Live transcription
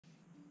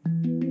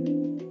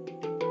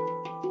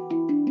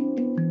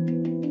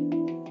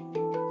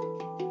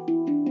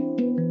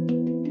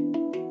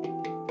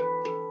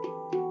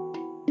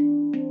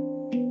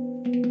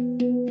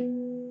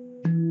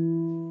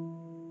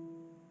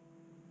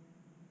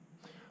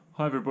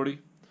Hi everybody.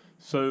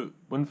 So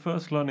when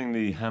first learning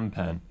the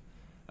handpan,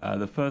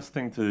 the first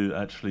thing to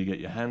actually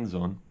get your hands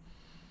on,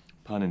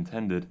 pun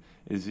intended,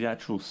 is the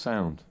actual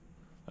sound,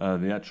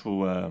 the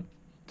actual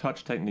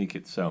touch technique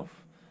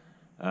itself.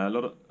 A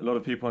lot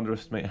of people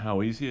underestimate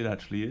how easy it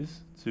actually is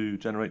to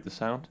generate the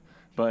sound,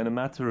 but in a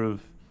matter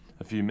of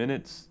a few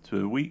minutes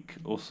to a week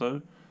or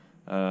so,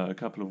 a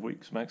couple of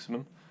weeks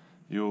maximum,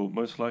 you'll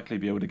most likely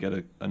be able to get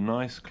a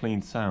nice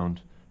clean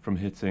sound from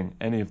hitting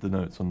any of the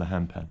notes on the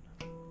handpan.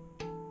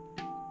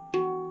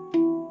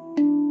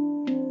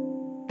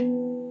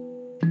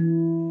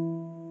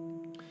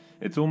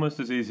 It's almost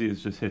as easy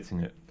as just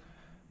hitting it,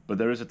 but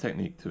there is a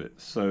technique to it.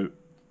 So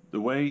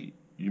the way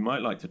you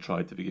might like to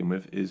try to begin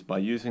with is by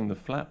using the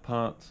flat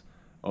part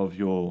of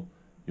your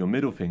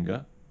middle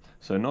finger,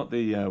 so not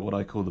the what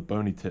I call the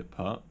bony tip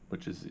part,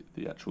 which is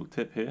the actual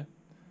tip here.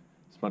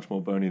 It's much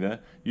more bony there.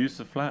 Use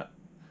the flat,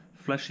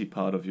 fleshy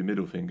part of your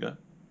middle finger,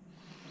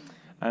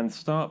 and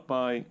start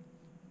by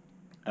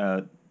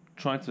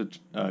trying to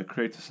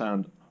create a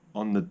sound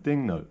on the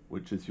ding note,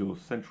 which is your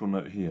central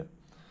note here.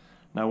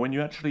 Now when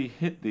you actually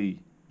hit the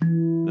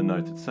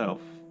note itself,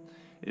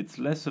 it's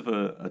less of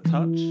a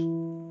touch,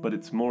 but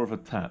it's more of a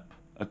tap,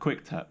 a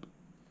quick tap.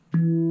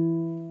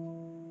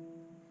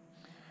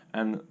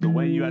 And the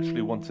way you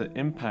actually want to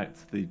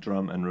impact the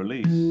drum and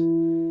release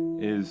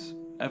is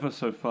ever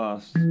so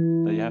fast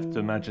that you have to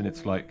imagine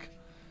it's like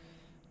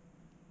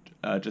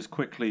just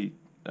quickly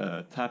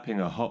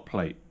tapping a hot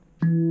plate.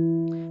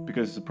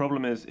 Because the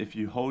problem is, if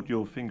you hold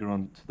your finger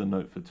onto the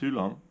note for too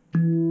long,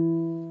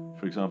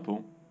 for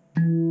example,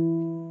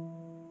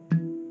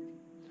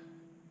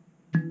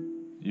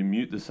 you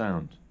mute the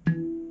sound.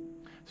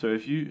 So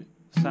if you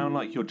sound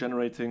like you're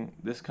generating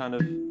this kind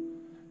of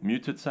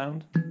muted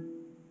sound,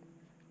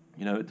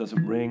 you know, it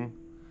doesn't ring,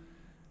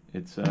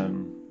 it's a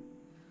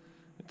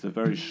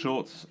very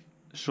short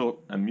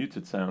and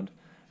muted sound,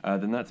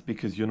 then that's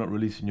because you're not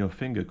releasing your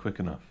finger quick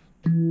enough.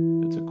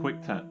 It's a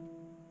quick tap.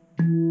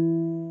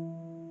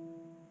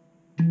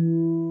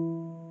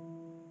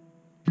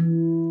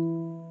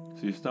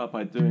 So you start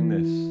by doing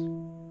this,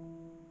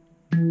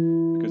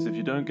 because if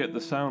you don't get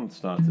the sound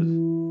started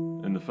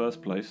in the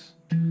first place,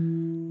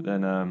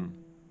 then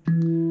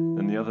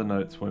the other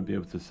notes won't be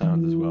able to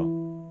sound as well,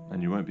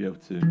 and you won't be able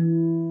to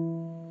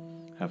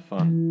have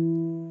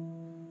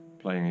fun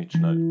playing each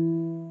note.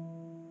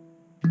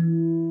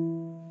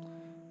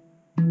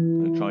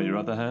 And try your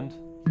other hand.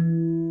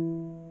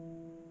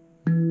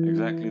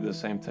 Exactly the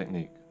same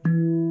technique.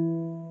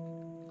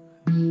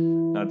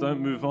 Now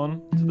don't move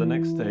on to the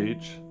next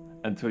stage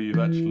until you've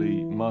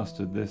actually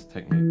mastered this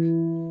technique.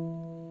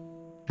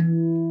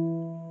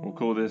 We'll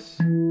call this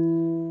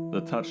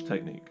the touch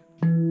technique.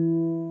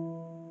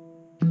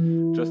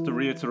 Just to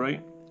reiterate,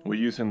 we're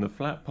using the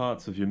flat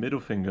parts of your middle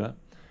finger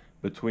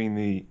between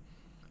the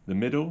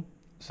middle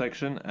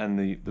section and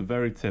the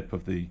very tip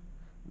of the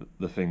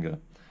finger.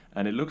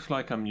 And it looks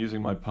like I'm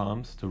using my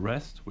palms to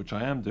rest, which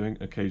I am doing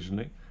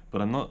occasionally,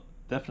 but I'm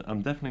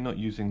definitely not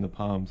using the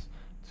palms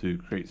to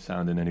create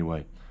sound in any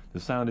way. The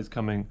sound is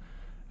coming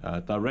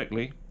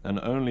directly and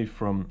only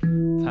from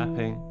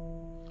tapping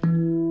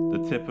the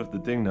tip of the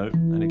ding note,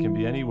 and it can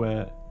be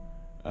anywhere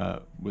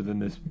within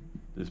this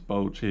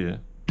bulge here.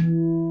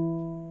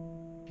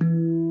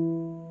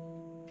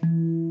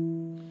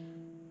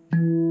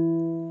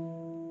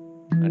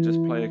 And just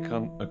play a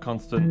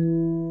constant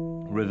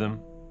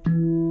rhythm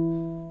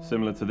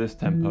similar to this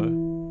tempo,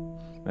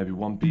 maybe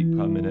 1 beat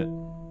per minute,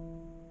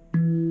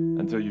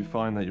 until you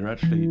find that you're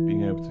actually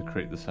being able to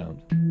create the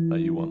sound that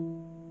you want.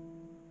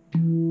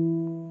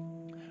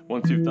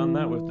 Once you've done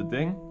that with the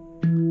ding,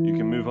 you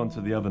can move on to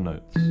the other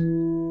notes.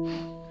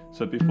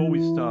 So before we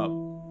start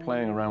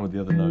playing around with the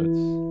other notes,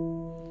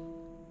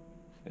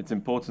 it's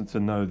important to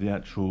know the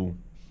actual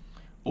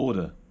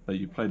order that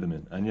you play them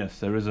in. And yes,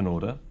 there is an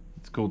order.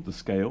 It's called the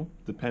scale.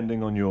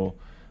 Depending on your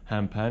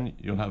handpan,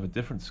 you'll have a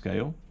different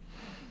scale.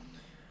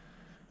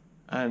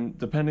 And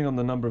depending on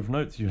the number of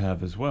notes you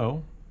have as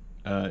well,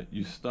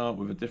 you start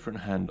with a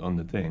different hand on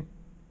the ding,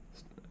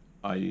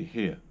 i.e.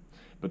 here.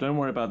 But don't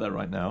worry about that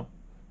right now.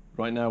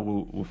 Right now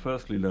we'll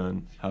firstly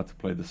learn how to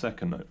play the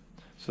second note.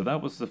 So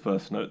that was the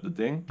first note, the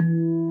ding,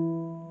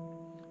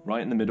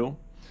 right in the middle.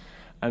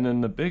 And then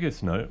the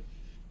biggest note,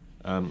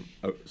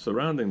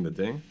 surrounding the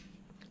ding,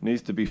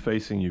 needs to be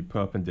facing you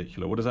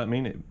perpendicular. What does that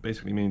mean? It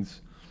basically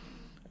means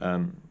at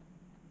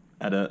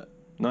a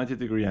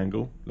 90-degree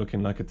angle,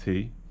 looking like a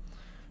T,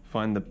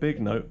 find the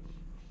big note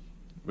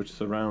which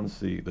surrounds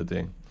the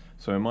ding.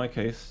 So in my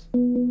case,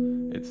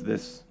 it's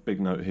this big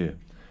note here.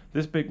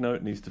 This big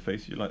note needs to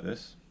face you like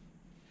this,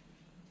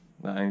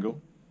 that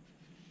angle.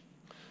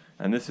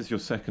 And this is your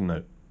second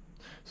note.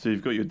 So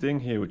you've got your ding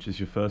here, which is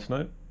your first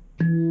note,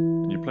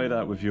 and you play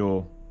that with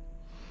your,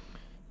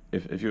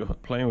 if you're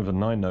playing with a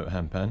 9-note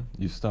handpan,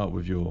 you start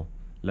with your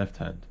left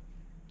hand.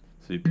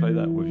 So you play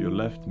that with your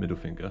left middle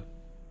finger.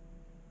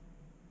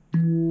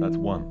 That's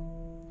 1.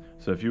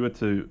 So if you were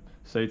to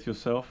say to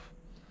yourself,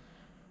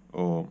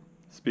 or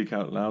speak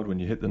out loud when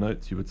you hit the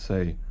notes, you would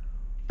say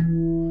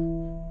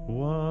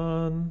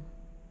 1.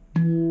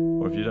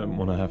 Or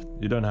if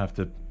you don't have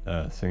to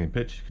sing in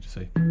pitch, you could just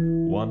say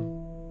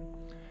 1,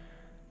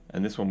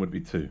 and this one would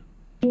be 2.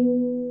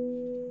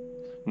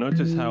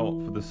 Notice how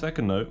for the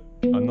second note,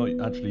 I'm not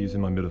actually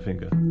using my middle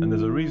finger, and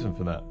there's a reason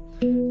for that.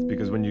 It's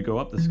because when you go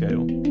up the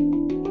scale,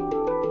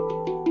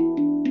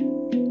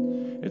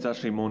 it's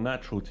actually more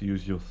natural to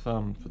use your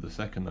thumb for the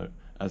second note,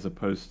 as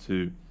opposed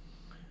to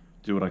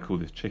do what I call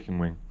this chicken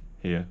wing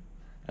here,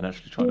 and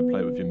actually try to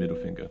play it with your middle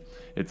finger.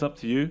 It's up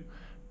to you,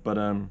 but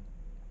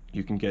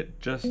you can get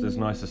just as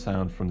nice a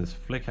sound from this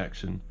flick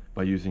action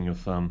by using your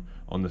thumb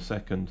on the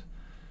second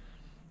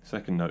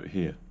note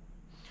here.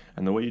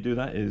 And the way you do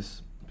that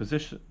is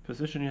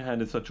position your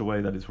hand in such a way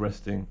that it's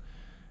resting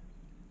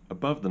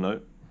above the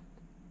note,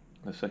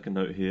 the second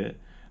note here,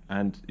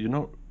 and you're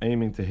not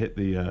aiming to hit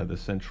the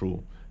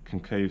central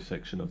concave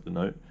section of the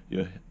note.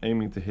 You're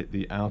aiming to hit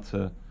the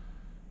outer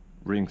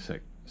ring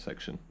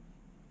section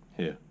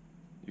here.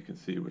 You can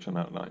see which I'm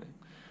outlining.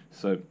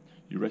 So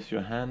you rest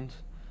your hand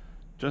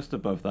just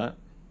above that,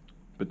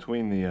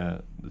 between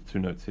the 2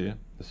 notes here,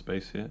 the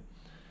space here,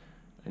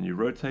 and you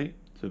rotate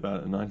to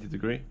about a 90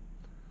 degree,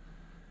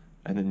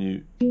 and then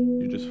you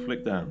just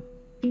flick down.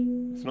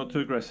 It's not too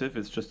aggressive,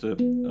 it's just a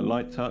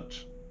light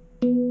touch,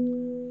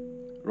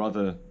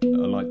 rather a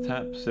light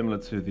tap, similar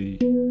to the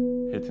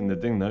hitting the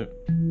ding note.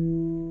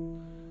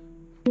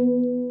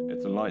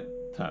 It's a light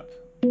tap.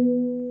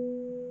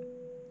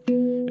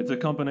 It's a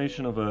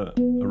combination of a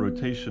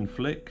rotation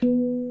flick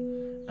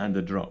and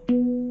a drop.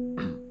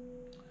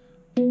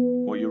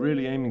 What you're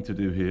really aiming to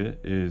do here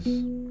is,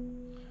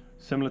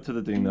 similar to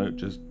the ding note,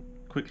 just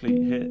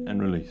quickly hit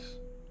and release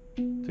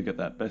to get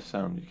that best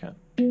sound you can.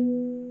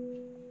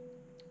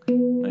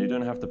 Now you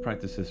don't have to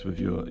practice this with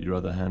your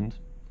other hand,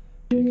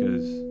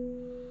 because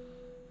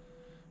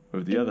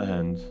with the other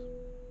hand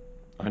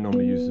I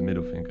normally use the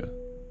middle finger.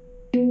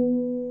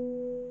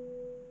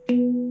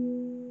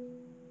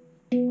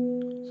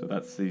 So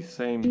that's the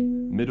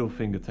same middle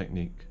finger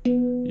technique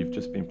you've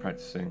just been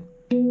practicing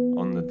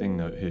on the ding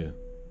note here.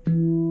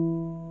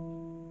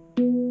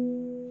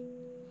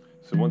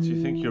 So once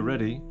you think you're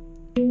ready,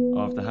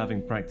 after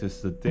having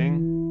practiced the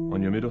ding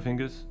on your middle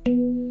fingers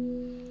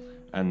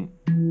and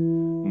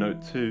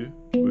note 2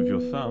 with your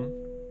thumb,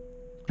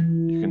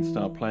 you can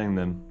start playing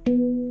them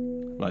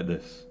like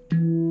this,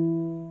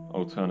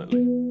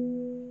 alternately.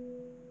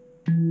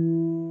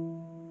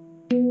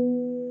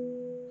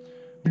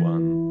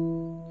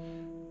 1,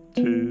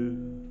 2,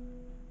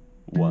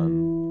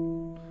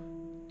 1,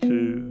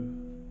 2,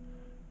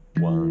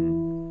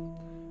 1,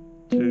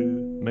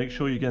 2. Make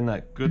sure you're getting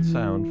that good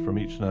sound from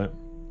each note,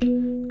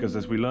 because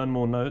as we learn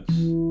more notes,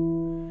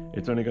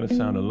 it's only going to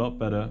sound a lot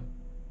better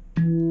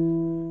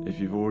if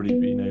you've already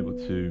been able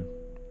to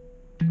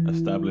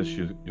establish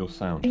your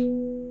sound.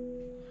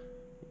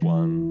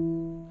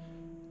 1,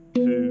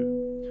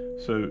 2.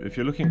 So if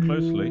you're looking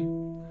closely,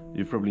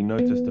 you've probably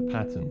noticed a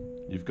pattern.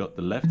 You've got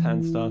the left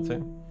hand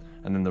starting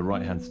and then the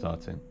right hand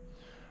starting.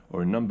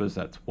 Or in numbers,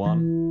 that's 1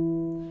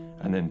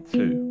 and then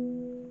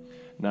 2.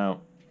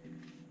 Now,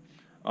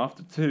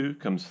 after 2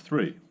 comes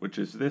 3, which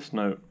is this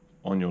note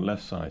on your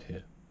left side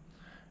here.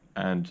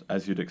 And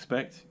as you'd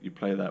expect, you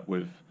play that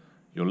with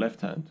your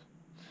left hand,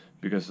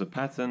 because the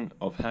pattern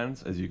of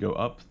hands as you go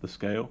up the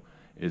scale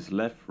is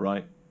left,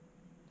 right,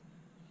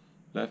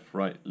 left,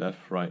 right,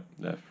 left, right,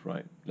 left,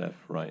 right, left,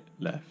 right,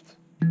 left.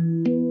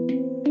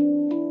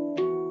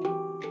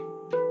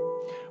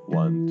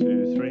 1,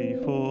 2, 3,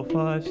 4,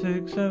 5,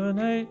 6, 7,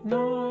 8,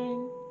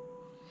 9.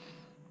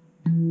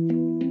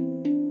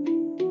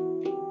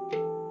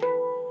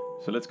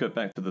 So let's go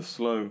back to the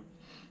slow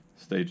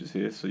stages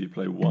here. So you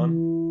play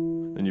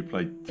 1, then you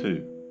play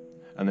 2,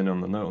 and then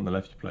on the note on the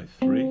left you play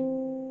 3.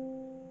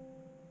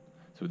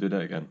 So we'll do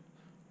that again.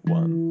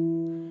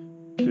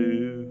 1,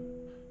 2,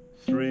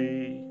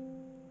 3,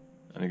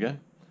 and again.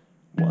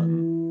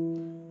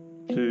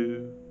 1,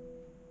 2,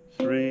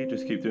 3.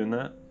 Just keep doing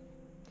that.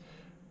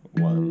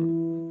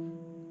 1,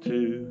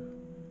 2,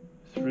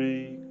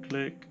 3.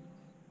 Click,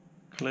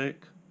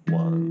 click.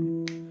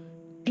 1,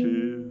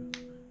 2,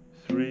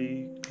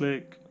 3.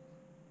 Click,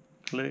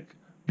 click.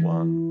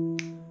 1,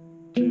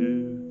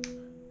 2,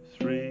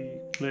 3.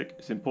 Click.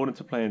 It's important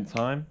to play in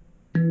time,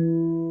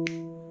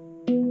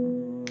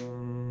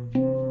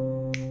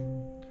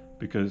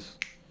 because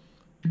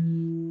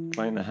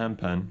playing the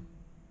handpan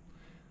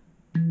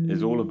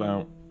is all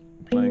about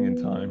playing in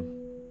time.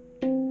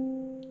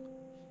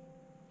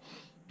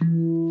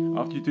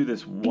 After you do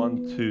this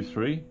 1, 2,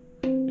 3,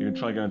 you can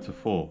try going to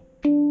 4.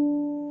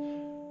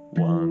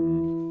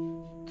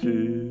 1,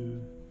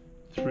 2,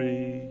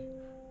 3,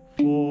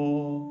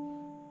 4.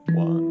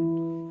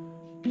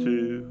 1,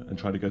 2, and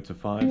try to go to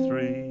 5,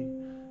 3,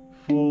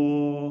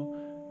 4,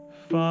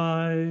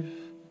 5.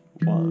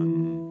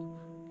 1,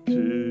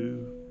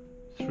 2,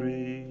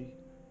 3,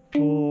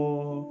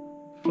 4,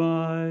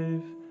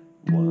 5.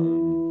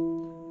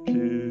 1,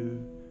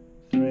 2,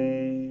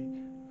 3,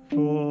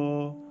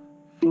 4,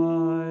 5.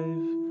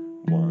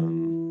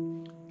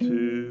 1,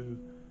 2,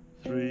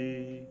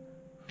 3,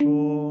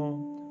 4,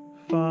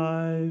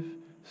 5,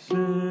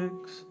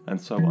 6,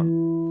 and so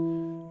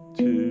on.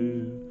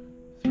 2,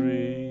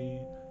 3,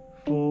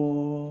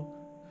 4,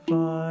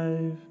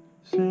 5,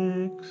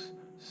 6,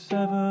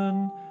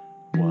 7.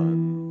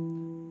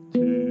 1,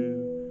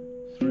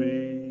 2,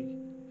 3,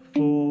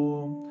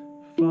 4,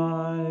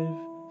 5,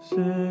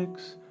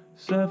 6,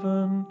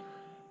 7,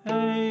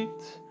 8.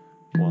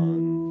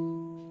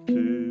 1,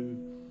 2,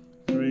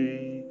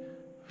 3,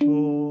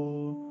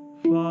 4,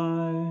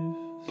 5,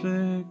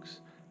 6,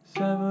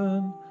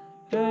 7,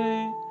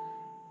 8,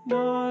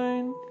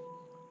 9.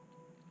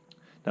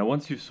 Now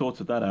once you've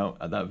sorted that out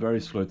at that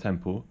very slow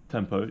tempo,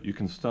 you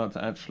can start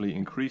to actually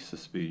increase the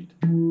speed.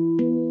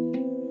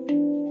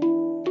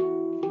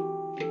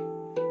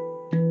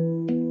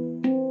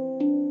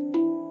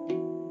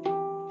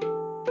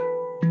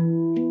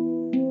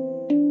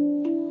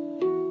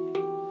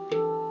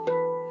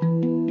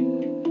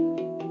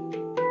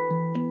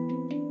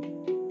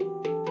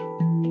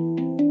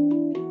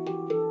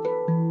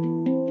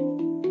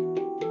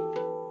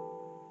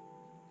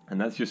 And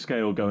that's your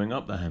scale going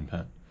up the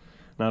handpan.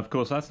 Now of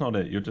course that's not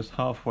it, you're just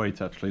halfway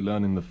to actually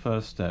learning the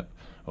first step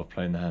of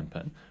playing the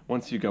handpan.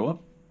 Once you go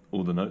up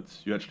all the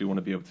notes, you actually want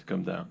to be able to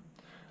come down.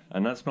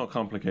 And that's not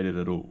complicated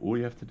at all. All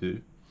you have to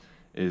do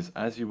is,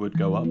 as you would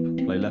go up,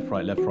 play left,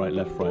 right, left, right,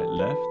 left, right,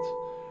 left.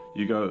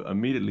 You go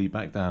immediately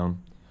back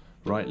down,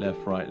 right, left,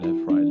 right,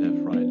 left, right, left,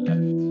 right,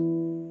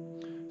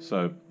 left.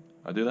 So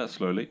I do that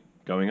slowly,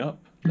 going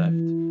up, left,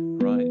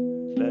 right,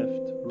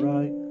 left,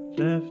 right,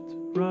 left,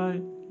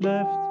 right,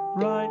 left,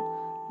 right,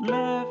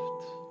 left,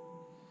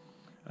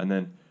 and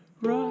then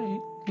right,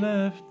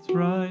 left,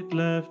 right,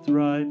 left,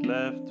 right,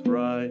 left,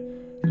 right,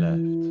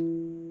 left.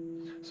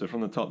 So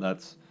from the top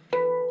that's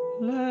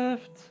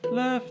left,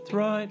 left,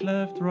 right,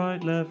 left,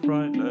 right, left,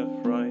 right,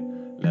 left, right,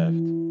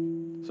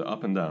 left. So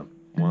up and down.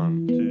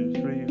 1, 2,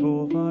 3,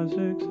 4, 5, 6,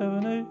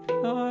 7,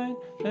 8, 9,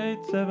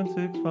 8, 7,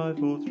 6, 5,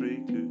 4,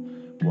 3,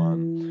 2,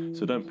 1.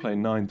 So don't play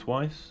 9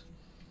 twice.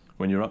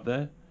 When you're up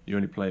there, you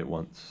only play it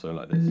once. So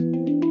like this.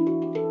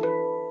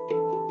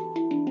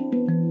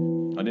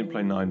 I didn't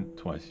play 9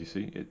 twice, you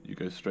see. You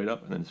go straight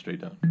up and then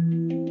straight down.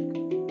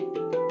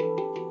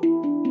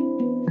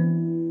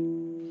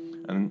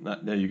 And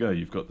there you go,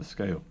 you've got the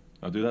scale.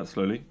 I'll do that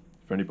slowly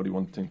for anybody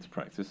wanting to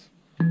practice.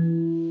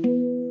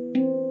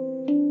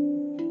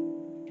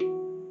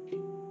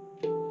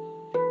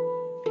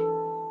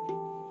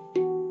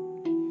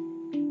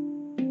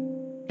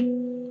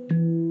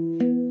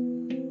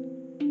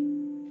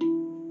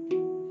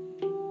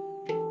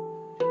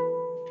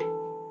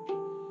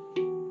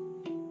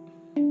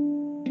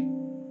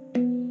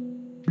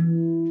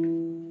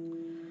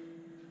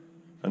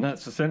 And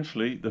that's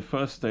essentially the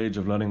first stage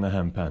of learning the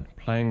handpan,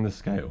 playing the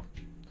scale.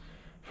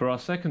 For our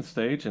second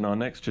stage, in our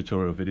next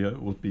tutorial video,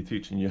 we'll be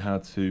teaching you how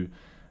to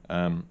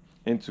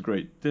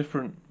integrate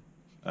different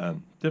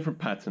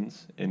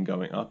patterns in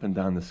going up and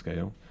down the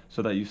scale,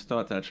 so that you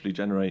start to actually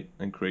generate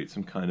and create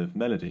some kind of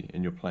melody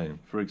in your playing.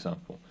 For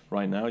example,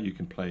 right now you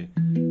can play,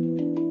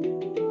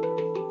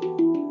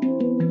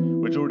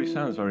 which already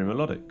sounds very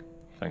melodic,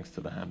 thanks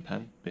to the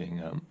handpan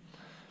being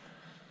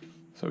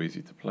so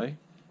easy to play.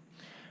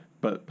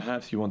 But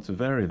perhaps you want to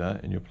vary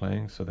that in your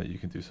playing so that you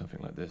can do something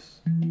like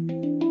this.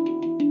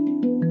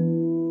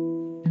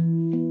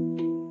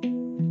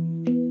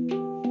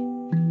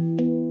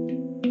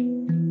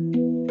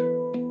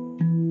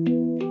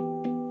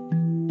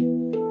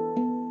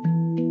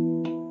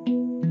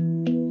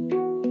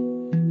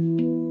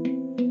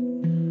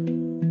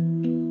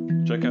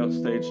 Check out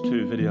stage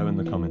 2 video in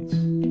the comments.